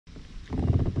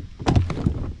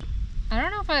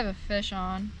if I have a fish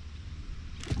on.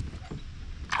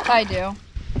 I do.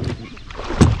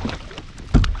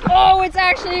 Oh, it's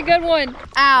actually a good one.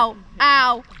 Ow,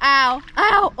 ow, ow,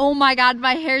 ow. Oh my God,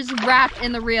 my hair's wrapped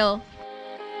in the reel.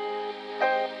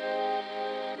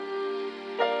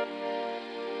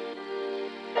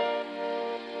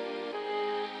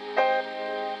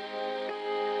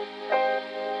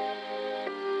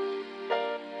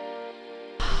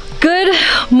 Good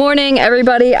morning,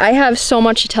 everybody. I have so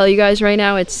much to tell you guys right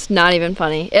now. It's not even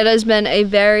funny. It has been a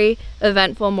very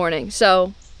eventful morning.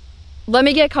 So let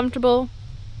me get comfortable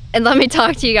and let me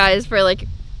talk to you guys for like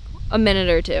a minute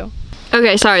or two.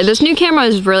 Okay, sorry, this new camera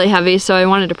is really heavy, so I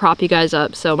wanted to prop you guys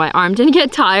up so my arm didn't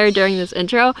get tired during this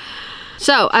intro.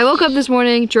 So I woke up this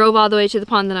morning, drove all the way to the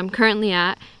pond that I'm currently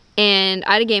at, and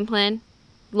I had a game plan.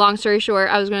 Long story short,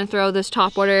 I was gonna throw this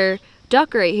topwater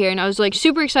duck right here, and I was like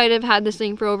super excited. I've had this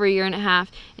thing for over a year and a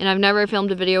half, and I've never filmed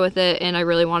a video with it, and I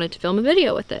really wanted to film a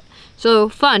video with it. So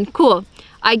fun, cool.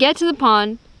 I get to the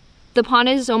pond. The pond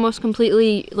is almost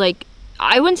completely, like,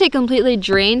 I wouldn't say completely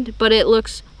drained, but it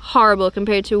looks horrible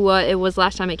compared to what it was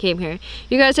last time I came here.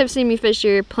 You guys have seen me fish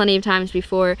here plenty of times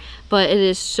before, but it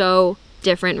is so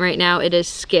different right now. It is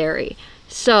scary.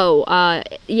 So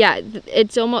yeah,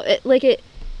 it's almost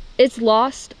it's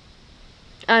lost.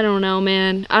 I don't know,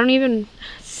 man. I don't even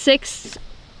 6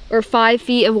 or 5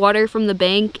 feet of water from the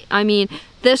bank. I mean,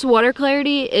 this water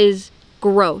clarity is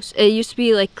gross. It used to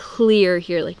be like clear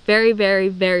here, like very, very,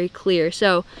 very clear.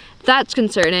 So that's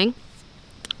concerning.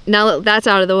 Now that that's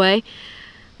out of the way,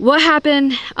 what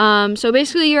happened? So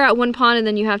basically you're at one pond and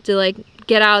then you have to like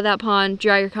get out of that pond,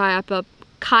 drag your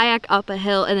kayak up a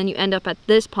hill, and then you end up at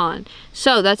this pond.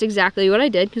 So that's exactly what I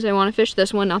did because I want to fish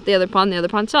this one, not the other pond. The other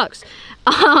pond sucks.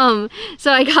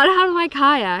 So I got out of my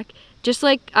kayak, just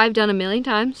like I've done a million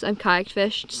times. I've kayak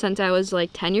fished since I was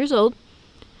like 10 years old.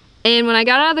 And when I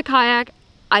got out of the kayak,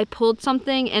 I pulled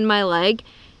something in my leg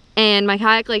and my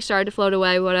kayak like started to float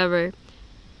away, whatever.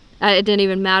 It didn't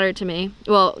even matter to me.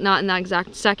 Well, not in that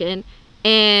exact second.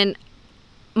 And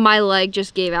my leg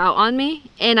just gave out on me,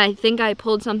 and I think I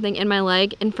pulled something in my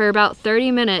leg, and for about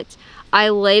 30 minutes I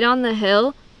laid on the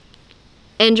hill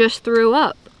and just threw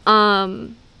up.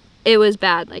 It was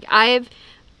bad. Like I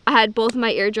had both of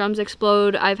my eardrums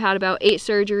explode. I've had about 8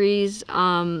 surgeries,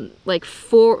 like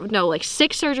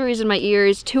 6 surgeries in my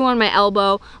ears, 2 on my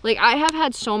elbow. Like I have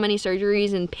had so many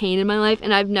surgeries and pain in my life,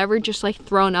 and I've never just like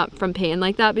thrown up from pain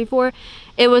like that before.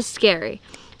 It was scary.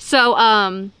 So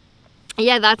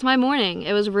yeah, that's my morning.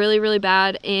 It was really, really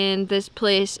bad, and this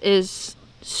place is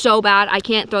so bad. I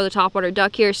can't throw the topwater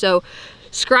duck here, so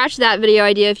scratch that video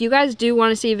idea. If you guys do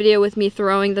want to see a video with me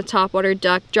throwing the topwater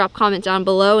duck, drop comment down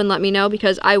below and let me know,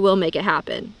 because I will make it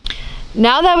happen.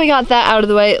 Now that we got that out of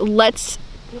the way, let's,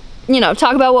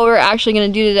 talk about what we're actually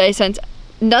going to do today, since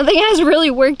nothing has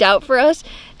really worked out for us.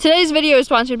 Today's video is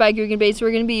sponsored by Googan Baits. We're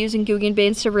going to be using Googan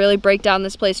Baits to really break down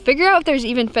this place. Figure out if there's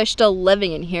even fish still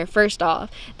living in here, first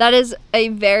off. That is a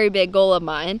very big goal of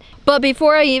mine. But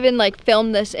before I even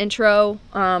film this intro,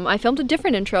 I filmed a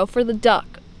different intro for the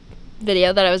duck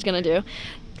video that I was going to do.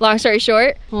 Long story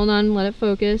short, hold on, let it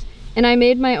focus. And I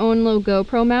made my own little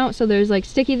GoPro mount. So there's like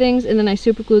sticky things, and then I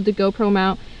super glued the GoPro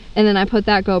mount, and then I put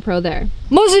that GoPro there.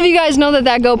 Most of you guys know that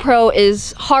that GoPro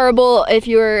is horrible if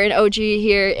you're an OG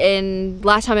here, and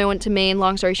last time I went to Maine,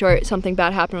 long story short, something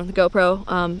bad happened with the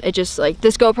GoPro. It just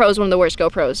this GoPro is one of the worst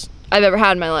GoPros I've ever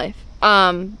had in my life.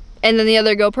 And then the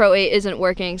other GoPro 8 isn't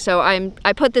working, so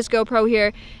I put this GoPro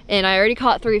here, and I already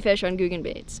caught 3 fish on Googan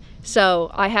Baits.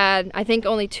 So I think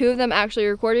only 2 of them actually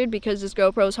recorded because this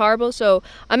GoPro is horrible. So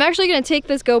I'm actually gonna take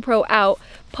this GoPro out,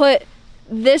 put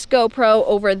this GoPro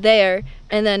over there,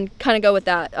 and then kind of go with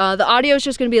that. The audio is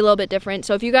just going to be a little bit different.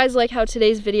 So if you guys like how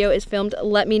today's video is filmed,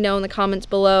 let me know in the comments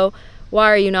below. Why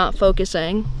are you not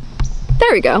focusing?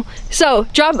 There we go. So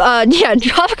drop a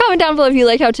comment down below if you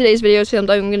like how today's video is filmed.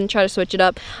 I'm going to try to switch it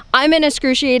up. I'm in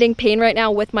excruciating pain right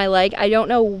now with my leg. I don't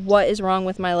know what is wrong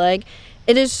with my leg.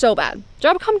 It is so bad.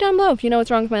 Drop a comment down below if you know what's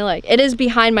wrong with my leg. It is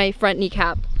behind my front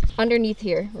kneecap. Underneath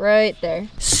here, right there.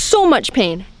 So much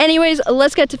pain. Anyways,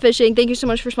 let's get to fishing. Thank you so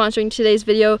much for sponsoring today's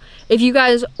video. If you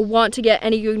guys want to get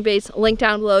any Googan Baits, link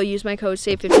down below. Use my code,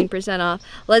 save 15% off.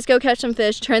 Let's go catch some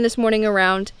fish, turn this morning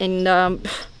around, and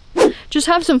just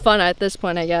have some fun at this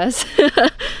point, I guess.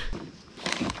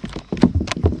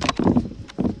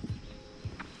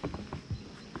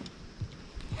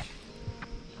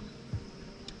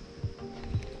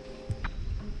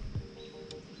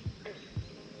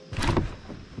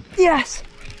 Yes!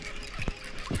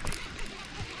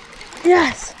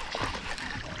 Yes!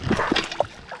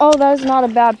 Oh, that is not a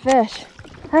bad fish.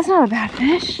 That's not a bad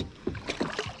fish.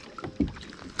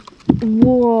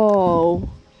 Whoa.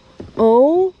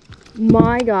 Oh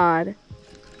my God.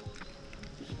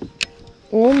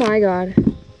 Oh my God.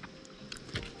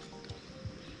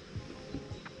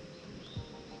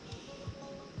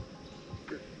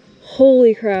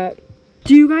 Holy crap.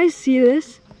 Do you guys see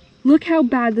this? Look how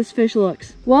bad this fish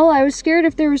looks. Well, I was scared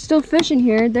if there was still fish in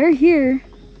here. They're here.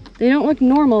 They don't look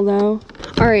normal though.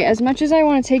 All right, as much as I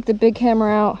want to take the big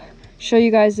camera out, show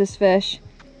you guys this fish,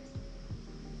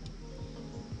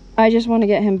 I just want to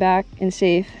get him back and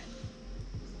safe.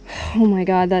 Oh my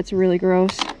God, that's really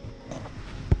gross.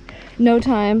 No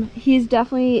time. He's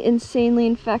definitely insanely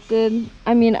infected.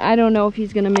 I mean, I don't know if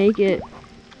he's gonna make it,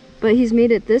 but he's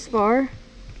made it this far.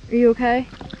 Are you okay?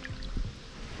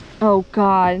 Oh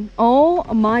God. Oh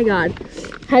my God.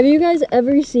 Have you guys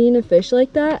ever seen a fish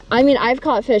like that? I mean, I've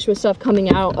caught fish with stuff coming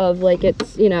out of like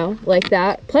it's, you know, like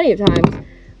that plenty of times,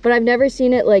 but I've never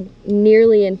seen it like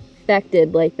nearly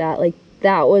infected like that. Like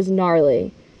that was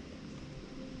gnarly.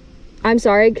 I'm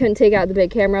sorry I couldn't take out the big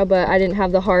camera, but I didn't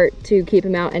have the heart to keep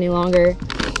him out any longer.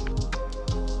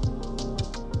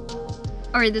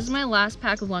 All right, this is my last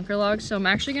pack of lunker logs, so I'm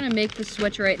actually gonna make the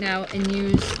switch right now and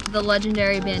use the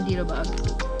legendary bandito bug.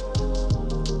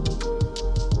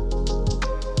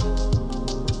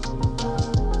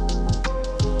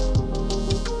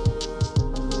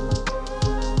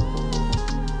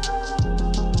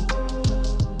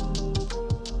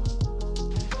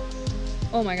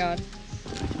 Oh my God.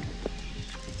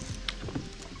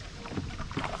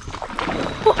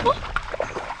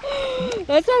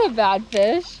 That's not a bad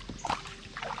fish.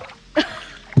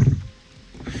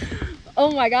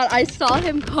 Oh my God, I saw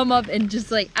him come up and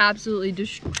just like absolutely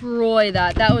destroy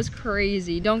that. That was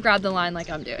crazy. Don't grab the line like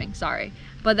I'm doing, sorry.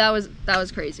 But that was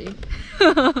crazy.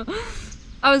 I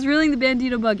was reeling the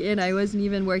bandito bug in, I wasn't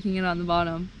even working it on the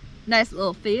bottom. Nice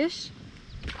little fish.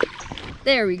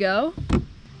 There we go.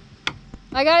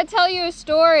 I gotta tell you a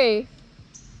story.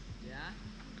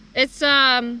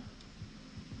 Yeah?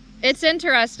 It's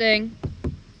interesting.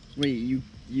 Wait,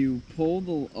 you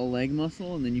pulled a leg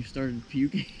muscle and then you started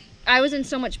puking? I was in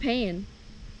so much pain.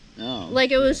 Oh. Like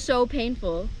it was so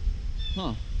painful.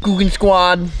 Huh. Coogan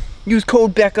Squad, use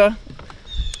code Becca.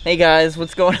 Hey guys,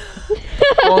 what's going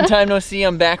on? Long time no see,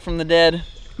 I'm back from the dead.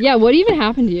 Yeah, what even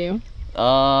happened to you?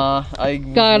 I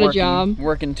got a job.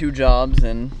 Working 2 jobs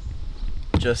and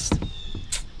just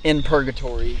in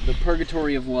purgatory, the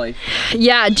purgatory of life.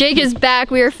 Yeah, Jake is back.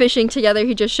 We were fishing together.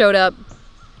 He just showed up.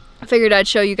 I figured I'd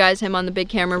show you guys him on the big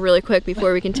camera really quick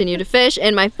before we continue to fish,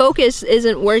 and my focus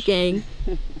isn't working.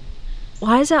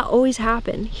 Why does that always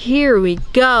happen? Here we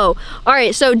go. All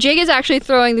right, so Jake is actually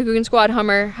throwing the Coogan Squad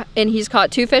Hummer, and he's caught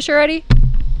 2 fish already.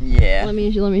 Yeah. Let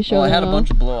me show. Well, I had a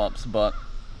bunch of blow-ups, but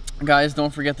guys,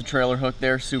 don't forget the trailer hook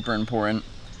there. Super important.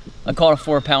 I caught a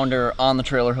 4-pounder on the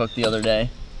trailer hook the other day.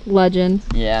 Legend.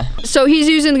 Yeah. So he's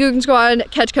using the Coogan Squad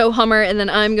Catchco Hummer, and then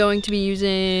I'm going to be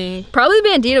using probably the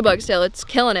bandito bug still. It's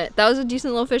killing it. That was a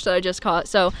decent little fish that I just caught.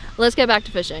 So let's get back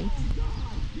to fishing.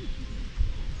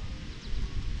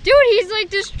 Dude, he's like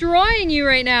destroying you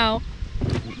right now.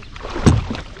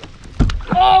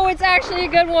 Oh, it's actually a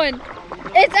good one.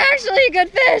 It's actually a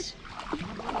good fish.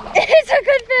 It's a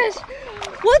good fish.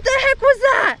 What the heck was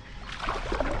that?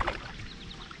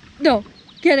 No,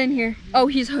 get in here. Oh,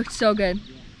 he's hooked so good.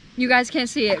 You guys can't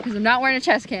see it because I'm not wearing a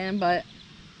chest cam, but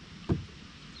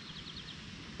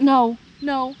no.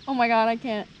 Oh my God, I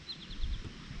can't.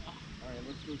 All right,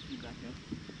 let's go see Becca.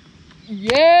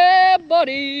 Yeah,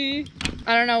 buddy.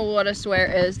 I don't know what a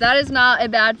swear is. That is not a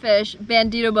bad fish.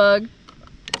 Bandito bug.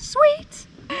 Sweet.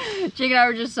 Jake and I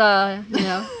were just, you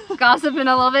know, gossiping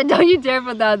a little bit. Don't you dare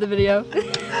put that in the video.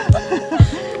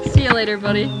 See you later,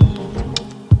 buddy.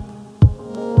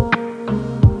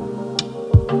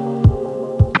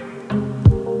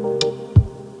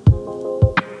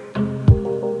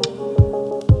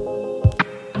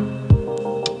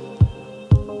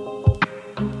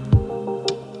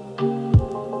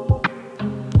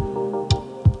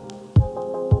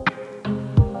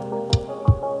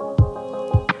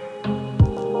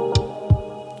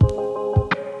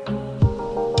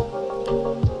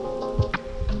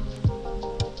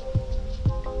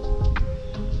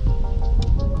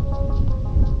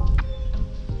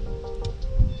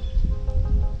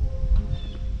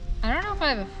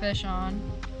 I have a fish on.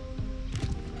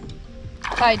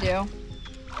 I do.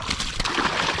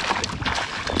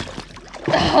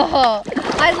 Oh,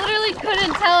 I literally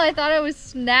couldn't tell. I thought it was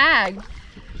snagged.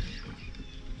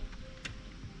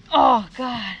 Oh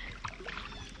God.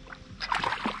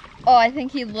 Oh, I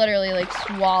think he literally like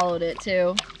swallowed it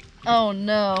too. Oh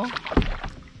no.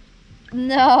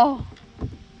 No.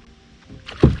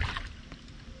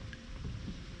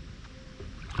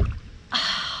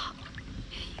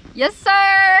 Yes,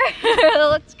 sir.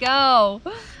 Let's go.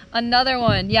 Another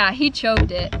one. Yeah, he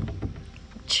choked it.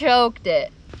 Choked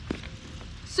it.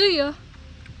 See ya.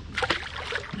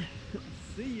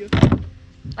 See ya.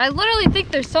 I literally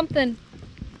think there's something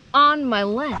on my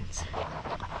lens.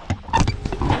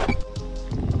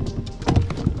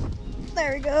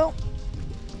 There we go.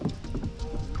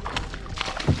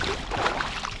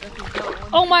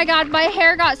 Oh my God, my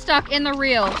hair got stuck in the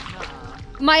reel.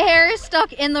 My hair is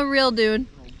stuck in the reel, dude.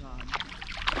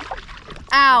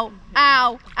 Ow,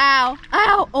 ow, ow,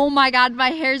 ow. Oh my God, my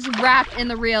hair's wrapped in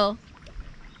the reel.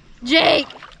 Jake.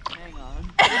 Hang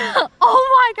on.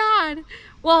 Oh my God.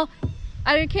 Well,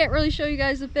 I can't really show you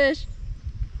guys the fish.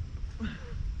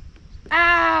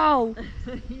 Ow.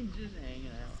 He's just hanging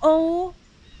out. Oh.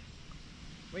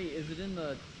 Wait, is it in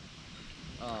the...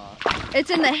 It's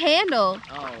in the handle.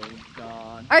 Oh,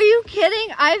 God. Are you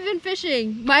kidding? I've been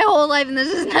fishing my whole life and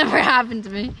this has never happened to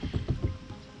me.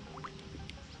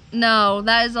 No,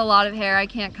 that is a lot of hair. I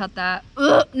can't cut that.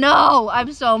 Ugh, no,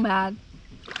 I'm so mad.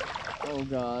 Oh,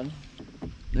 God.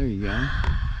 There you go.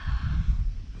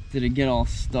 Did it get all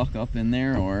stuck up in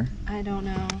there, or? I don't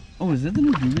know. Oh, is that the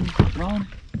new Googan rod?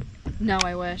 No,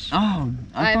 I wish. Oh,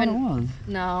 I thought it was.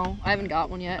 No, I haven't got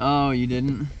one yet. Oh, you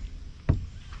didn't?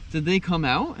 Did they come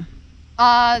out?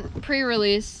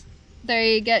 Pre-release.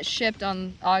 They get shipped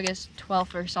on August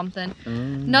 12th or something.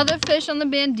 Another fish on the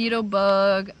bandito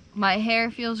bug. My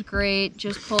hair feels great.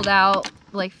 Just pulled out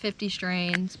like 50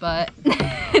 strains, but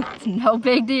it's no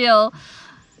big deal.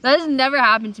 That has never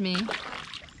happened to me,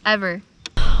 ever.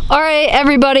 All right,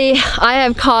 everybody, I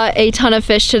have caught a ton of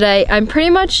fish today. I'm pretty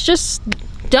much just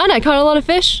done. I caught a lot of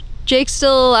fish. Jake's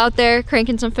still out there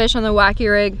cranking some fish on the wacky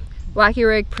rig. Wacky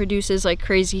rig produces like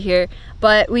crazy here,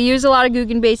 but we used a lot of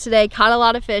Googan baits today, caught a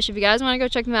lot of fish. If you guys want to go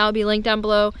check them out, it'll be linked down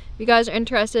below. If you guys are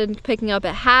interested in picking up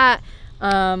a hat,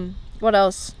 what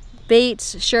else?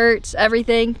 Baits, shirts,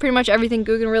 everything, pretty much everything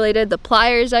Googan related. The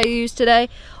pliers I used today,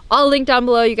 all linked down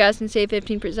below. You guys can save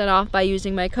 15% off by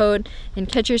using my code and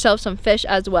catch yourself some fish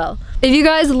as well. If you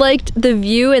guys liked the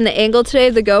view and the angle today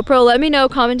of the GoPro, let me know,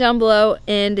 comment down below,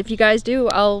 and if you guys do,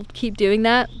 I'll keep doing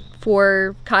that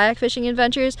for kayak fishing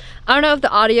adventures. I don't know if the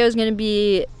audio is going to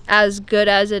be as good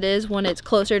as it is when it's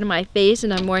closer to my face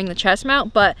and I'm wearing the chest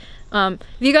mount, but if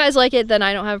you guys like it, then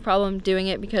I don't have a problem doing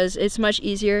it because it's much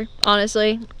easier.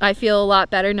 Honestly, I feel a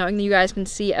lot better knowing that you guys can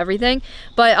see everything,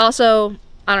 but also,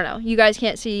 I don't know, you guys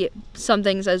can't see some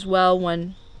things as well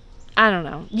when, I don't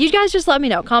know. You guys just let me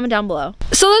know. Comment down below.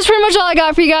 So that's pretty much all I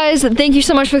got for you guys. Thank you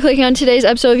so much for clicking on today's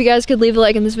episode. If you guys could leave a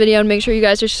like in this video and make sure you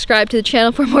guys are subscribed to the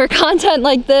channel for more content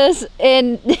like this.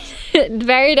 And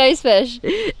very nice fish.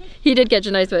 He did catch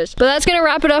a nice fish. But that's gonna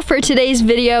wrap it up for today's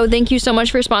video. Thank you so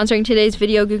much for sponsoring today's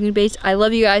video, Googan Baits. I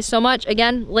love you guys so much.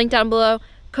 Again, link down below.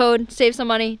 Code, save some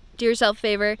money, do yourself a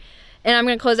favor. And I'm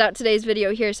gonna close out today's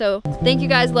video here. So thank you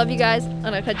guys, love you guys, and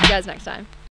I'll catch you guys next time.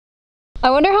 I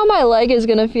wonder how my leg is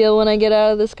gonna feel when I get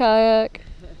out of this kayak.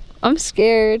 I'm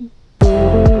scared.